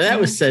that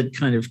was said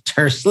kind of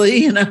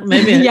tersely,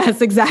 maybe.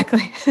 Yes,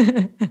 exactly.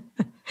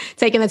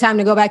 Taking the time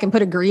to go back and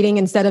put a greeting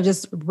instead of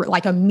just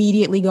like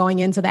immediately going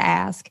into the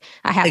ask.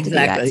 I have to do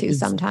that too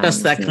sometimes.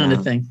 Just that kind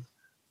of thing.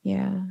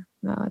 Yeah.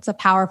 No, it's a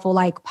powerful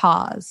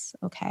pause.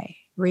 Okay.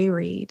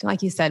 Reread.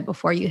 Like you said,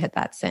 before you hit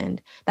that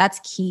send. That's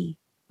key.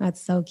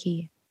 That's so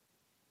key.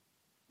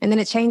 And then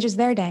it changes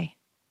their day.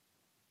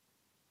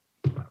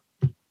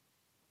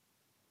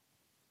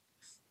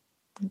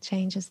 It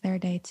changes their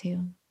day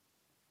too.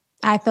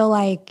 I feel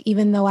like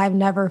even though I've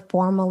never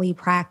formally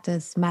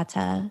practiced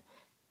metta,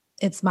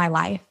 it's my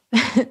life.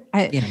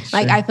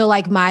 I feel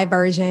like my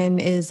version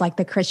is like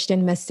the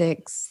Christian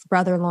mystics,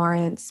 Brother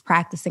Lawrence,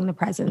 practicing the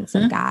presence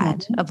of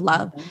God, of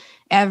love.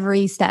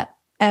 Every step,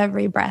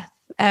 every breath,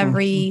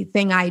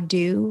 everything I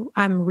do,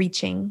 I'm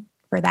reaching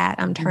for that.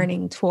 I'm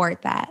turning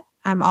toward that.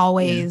 I'm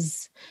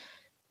always,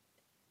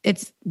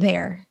 it's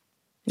there,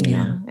 you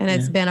know, and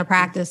it's been a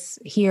practice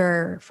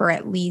here for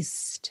at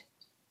least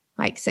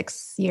like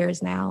 6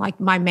 years now, like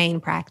my main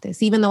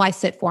practice, even though I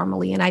sit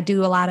formally and I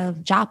do a lot of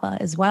japa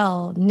as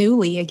well,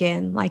 newly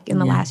again, like in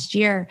the last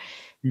year,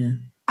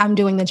 I'm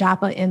doing the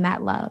japa in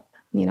that love.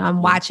 You know,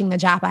 I'm watching the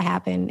japa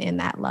happen in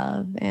that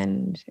love,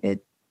 and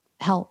it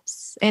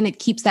helps. And it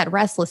keeps that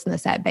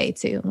restlessness at bay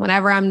too.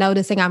 Whenever I'm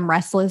noticing I'm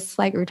restless,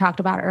 like we talked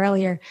about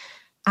earlier,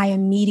 I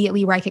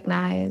immediately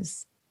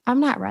recognize I'm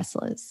not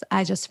restless.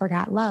 I just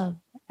forgot love.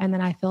 And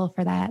then I feel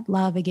for that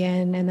love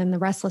again. And then the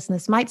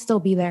restlessness might still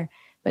be there,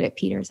 but it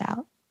peters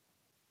out.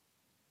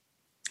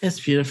 That's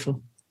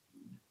beautiful.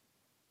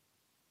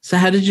 So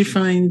how did you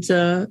find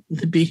the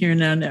Be Here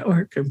Now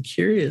Network? I'm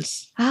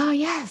curious. Oh,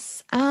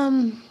 yes.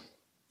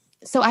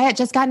 So I had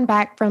just gotten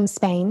back from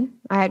Spain.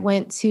 I had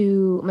went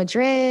to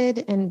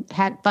Madrid and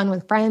had fun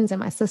with friends and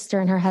my sister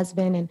and her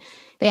husband. And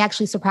they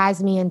actually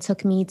surprised me and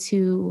took me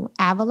to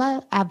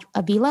Avila.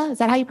 Is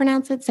that how you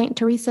pronounce it? St.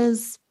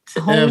 Teresa's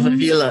home?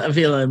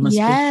 Avila must be.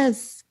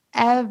 Yes.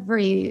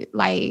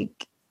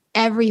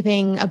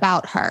 Everything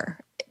about her,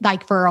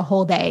 like for a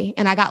whole day.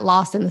 And I got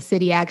lost in the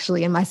city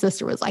actually. And my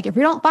sister was like, if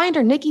we don't find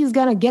her, Nikki's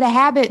going to get a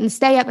habit and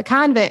stay at the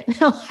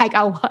convent. Like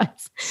I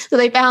was. So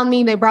they found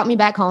me, they brought me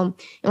back home.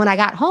 And when I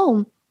got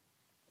home,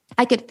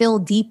 I could feel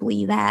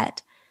deeply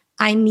that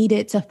I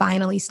needed to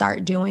finally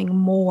start doing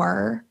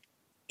more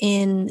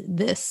in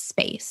this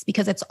space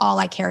because it's all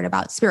I cared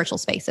about, spiritual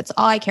space. It's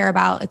all I care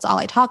about. It's all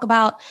I talk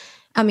about.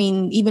 I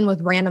mean, even with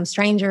random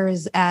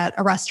strangers at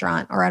a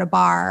restaurant or at a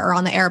bar or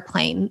on the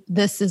airplane,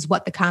 this is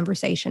what the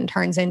conversation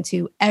turns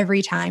into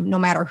every time, no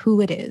matter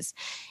who it is.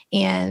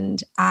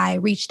 And I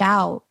reached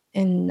out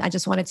and I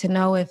just wanted to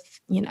know if,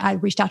 you know, I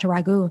reached out to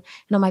Raghu and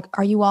I'm like,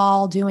 are you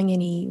all doing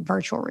any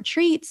virtual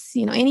retreats?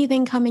 You know,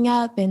 anything coming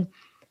up? And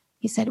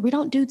he said, we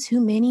don't do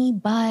too many,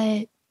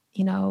 but,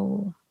 you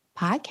know,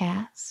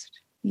 podcast.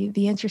 You'd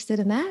be interested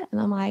in that? And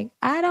I'm like,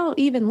 I don't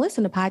even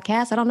listen to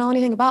podcasts. I don't know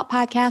anything about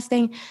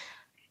podcasting.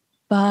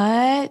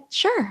 But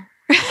sure,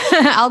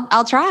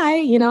 I'll try,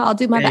 you know, I'll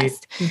do my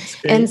best.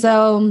 And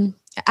so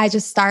I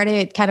just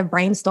started kind of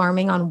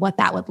brainstorming on what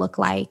that would look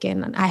like.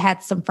 And I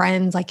had some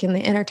friends like in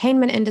the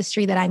entertainment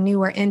industry that I knew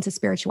were into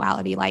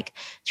spirituality, like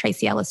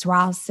Tracy Ellis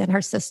Ross and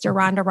her sister,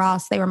 Rhonda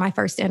Ross. They were my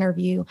first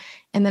interview.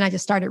 And then I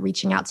just started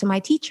reaching out to my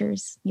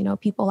teachers, you know,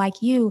 people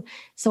like you,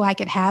 so I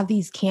could have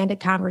these candid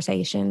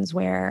conversations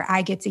where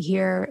I get to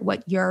hear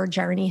what your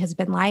journey has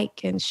been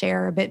like and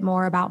share a bit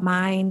more about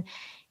mine.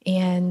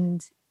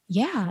 And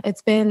yeah,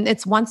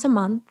 it's once a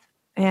month.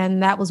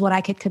 And that was what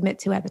I could commit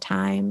to at the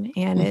time.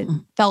 And it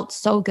felt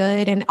so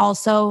good. And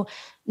also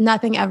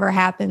nothing ever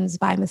happens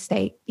by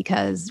mistake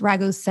because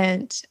Raghu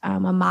sent a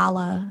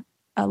mala,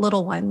 a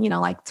little one, you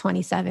know, like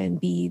 27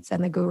 beads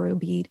and the guru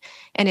bead.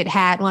 And it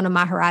had one of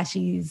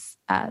Maharashi's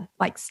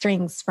like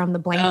strings from the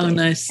blanket. Oh,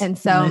 nice. And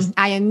so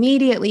I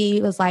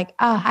immediately was like,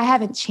 oh, I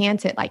haven't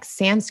chanted like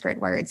Sanskrit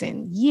words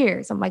in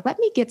years. I'm like, let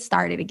me get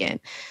started again.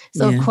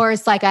 So of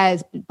course, like I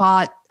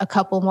bought a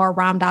couple more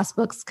Ram Dass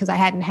books because I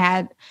hadn't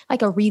had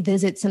like a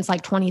revisit since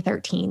like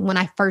 2013. When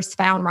I first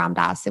found Ram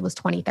Dass, it was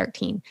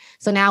 2013.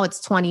 So now it's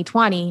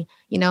 2020.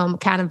 You know, I'm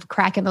kind of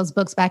cracking those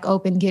books back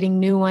open, getting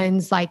new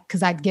ones, like,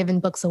 because I'd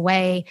given books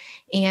away.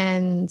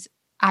 And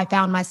I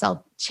found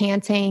myself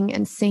chanting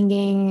and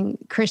singing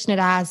Krishna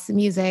Das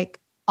music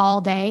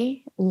all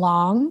day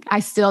long.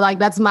 I still like,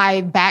 that's my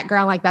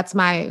background. Like that's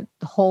my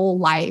whole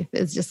life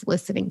is just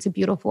listening to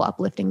beautiful,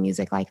 uplifting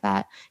music like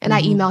that. And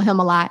I email him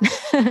a lot.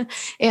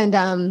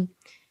 And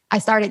I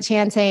started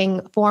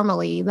chanting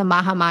formally the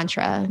Maha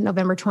Mantra,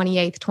 November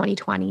 28th,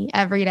 2020,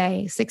 every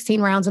day,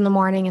 16 rounds in the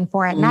morning and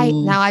 4 at night.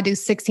 Now I do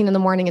 16 in the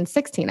morning and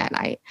 16 at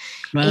night.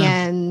 Wow.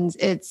 And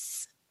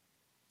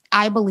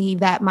I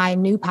believe that my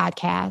new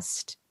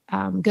podcast,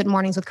 Good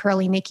Mornings with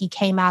Curly Nikki,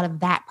 came out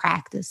of that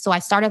practice. So I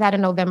started that in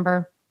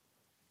November.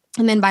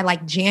 And then by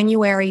like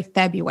January,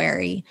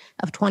 February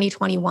of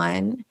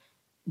 2021,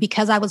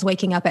 because I was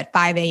waking up at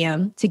 5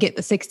 a.m. to get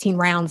the 16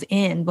 rounds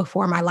in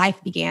before my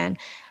life began,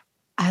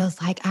 I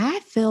was like, I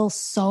feel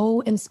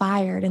so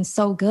inspired and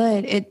so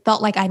good. It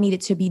felt like I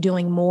needed to be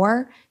doing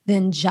more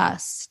than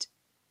just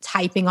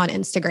typing on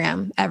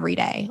Instagram every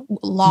day,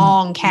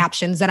 long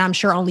captions that I'm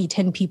sure only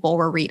 10 people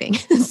were reading.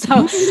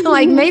 So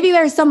like maybe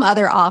there's some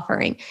other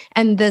offering.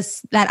 And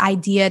that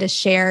idea to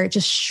share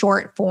just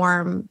short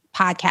form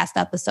podcast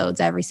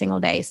episodes every single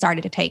day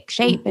started to take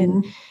shape.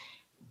 And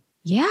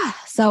yeah,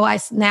 so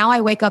now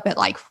I wake up at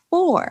like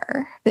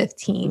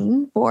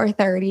 4:15,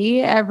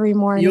 4:30 every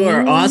morning. You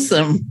are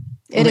awesome.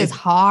 It is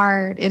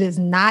hard. It is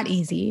not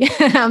easy.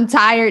 I'm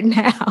tired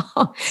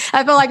now.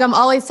 I feel like I'm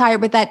always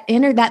tired, but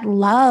that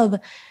love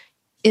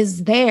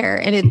is there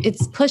and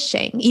it's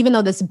pushing, even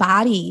though this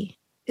body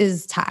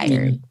is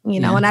tired, you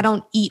know, and I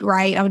don't eat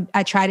right.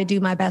 I try to do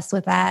my best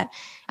with that.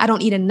 I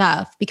don't eat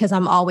enough because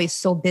I'm always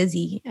so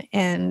busy.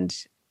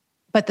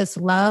 But this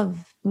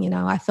love, you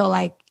know, I feel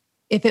like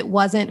if it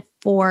wasn't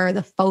for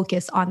the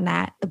focus on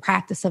that, the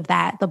practice of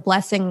that, the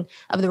blessing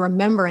of the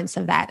remembrance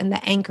of that and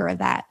the anchor of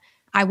that,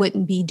 I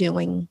wouldn't be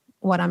doing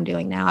what I'm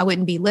doing now. I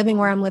wouldn't be living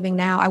where I'm living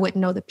now. I wouldn't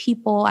know the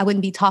people. I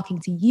wouldn't be talking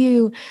to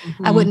you.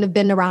 Mm-hmm. I wouldn't have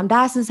been to Ram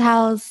Dass's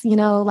house,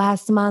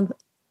 last month.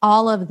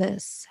 All of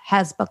this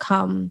has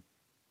become,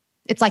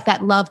 it's like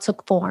that love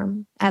took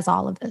form as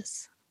all of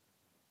this.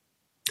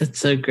 That's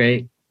so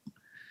great.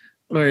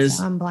 Or as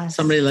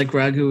somebody like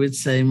Raghu would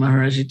say,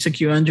 Maharaji took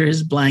you under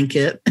his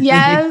blanket.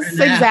 Yes,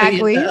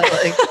 exactly.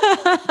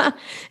 Like...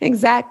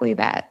 Exactly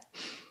that.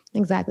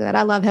 Exactly that.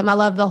 I love him. I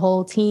love the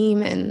whole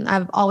team. And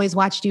I've always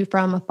watched you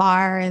from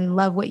afar and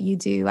love what you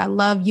do. I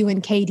love you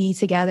and KD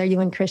together.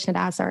 You and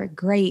Krishnadas are a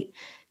great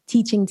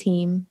teaching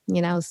team,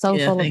 so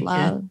full of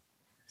love. You.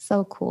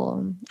 So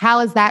cool. How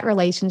has that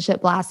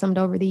relationship blossomed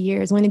over the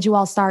years? When did you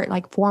all start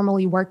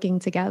formally working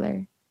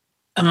together?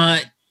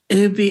 It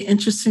would be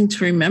interesting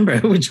to remember,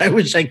 which I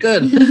wish I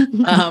could.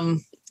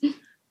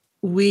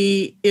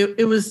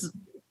 It was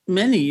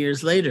many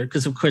years later,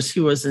 because of course he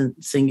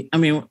wasn't singing. I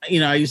mean,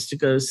 I used to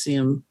go see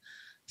him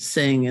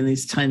sing in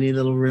these tiny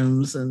little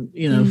rooms and,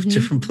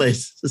 different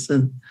places.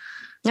 And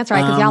that's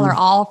right, because y'all are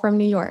all from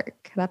New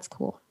York. That's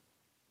cool.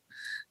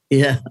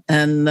 Yeah.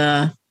 And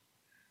I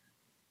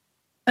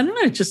don't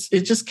know, it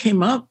just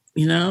came up,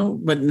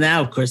 but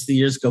now, of course, the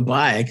years go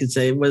by. I could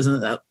say it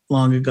wasn't that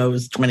long ago. It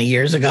was 20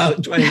 years ago,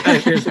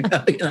 25 years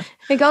ago.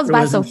 It goes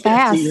by so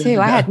fast, too.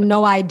 Ago. I had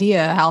no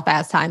idea how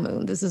fast time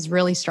moved. This is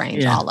really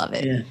strange, all of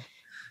it. Yeah.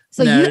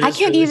 So I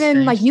can't really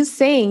even, you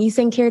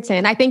sing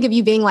kirtan. I think of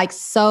you being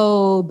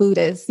so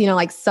Buddhist,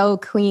 so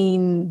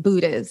clean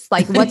Buddhist.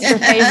 What's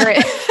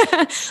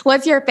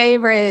your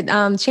favorite,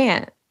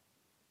 chant?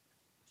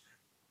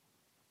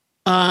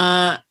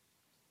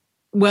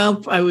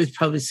 Well, I would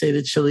probably say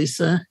the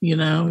Chalisa,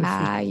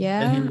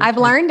 yeah. I've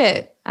learned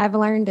it.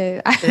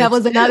 That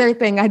was another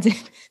thing I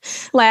did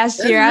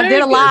last year. I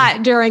did a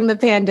lot during the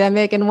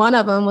pandemic, and one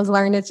of them was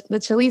learning the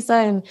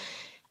Chalisa, and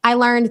I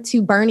learned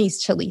to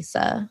Bernie's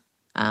Chalisa.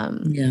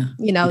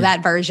 That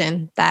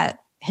version, that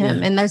hymn.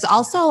 Yeah. And there's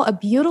also a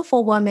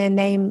beautiful woman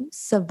named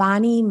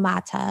Savani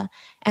Mata.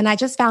 And I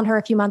just found her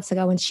a few months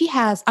ago, and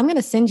I'm going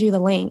to send you the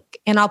link,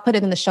 and I'll put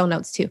it in the show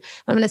notes too.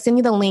 I'm going to send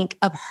you the link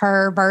of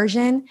her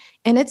version.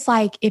 And it's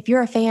if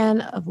you're a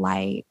fan of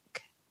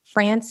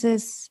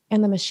Francis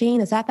and the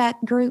Machine, is that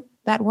group,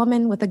 that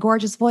woman with the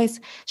gorgeous voice?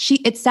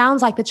 It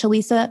sounds like the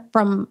Chalisa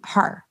from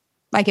her.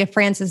 If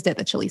Francis did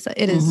the Chalisa,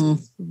 it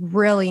is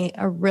really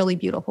a really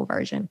beautiful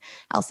version.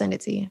 I'll send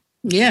it to you.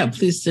 Yeah,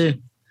 please do.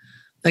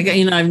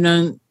 I've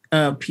known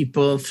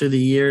people through the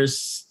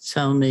years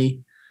tell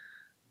me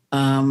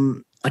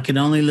I could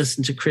only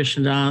listen to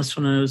Krishnadas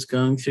when I was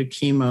going through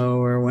chemo,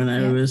 or when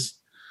I was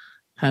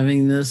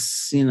having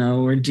this,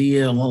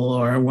 ordeal,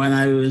 or when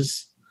I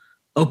was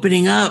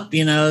opening up,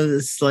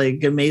 this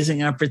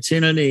amazing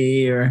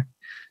opportunity, or,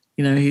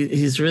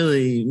 he's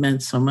really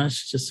meant so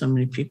much to so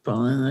many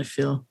people. And I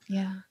feel,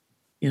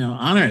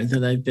 honored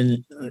that I've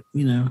been,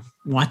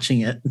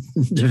 watching it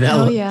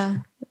develop. Oh, yeah.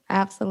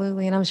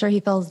 Absolutely. And I'm sure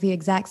he feels the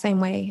exact same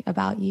way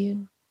about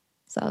you.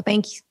 So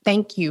thank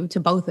you to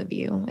both of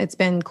you. It's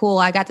been cool.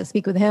 I got to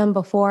speak with him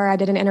before. I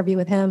did an interview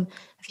with him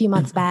a few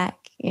months back,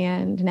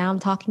 and now I'm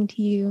talking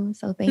to you.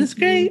 So thank you. That's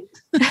great.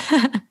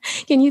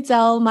 Can you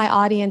tell my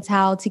audience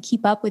how to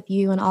keep up with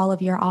you and all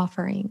of your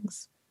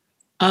offerings?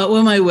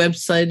 Well, my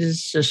website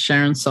is just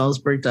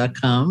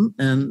SharonSalzberg.com,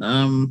 and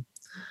I'm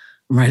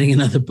writing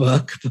another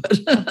book. But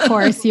of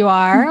course you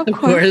are. Of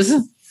course.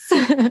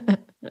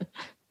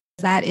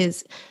 That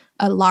is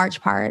a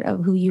large part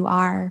of who you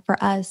are for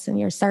us, and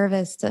your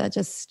service to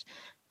just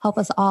help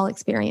us all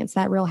experience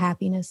that real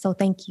happiness. So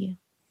thank you.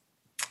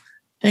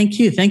 Thank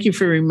you. Thank you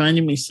for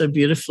reminding me so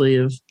beautifully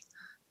of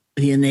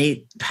the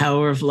innate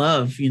power of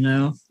love,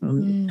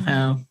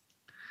 how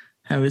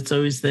it's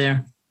always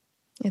there.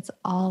 It's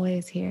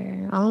always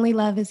here. Only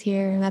love is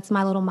here. And that's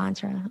my little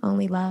mantra,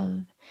 only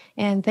love.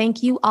 And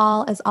thank you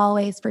all, as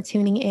always, for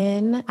tuning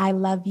in. I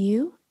love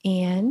you,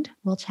 and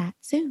we'll chat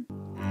soon.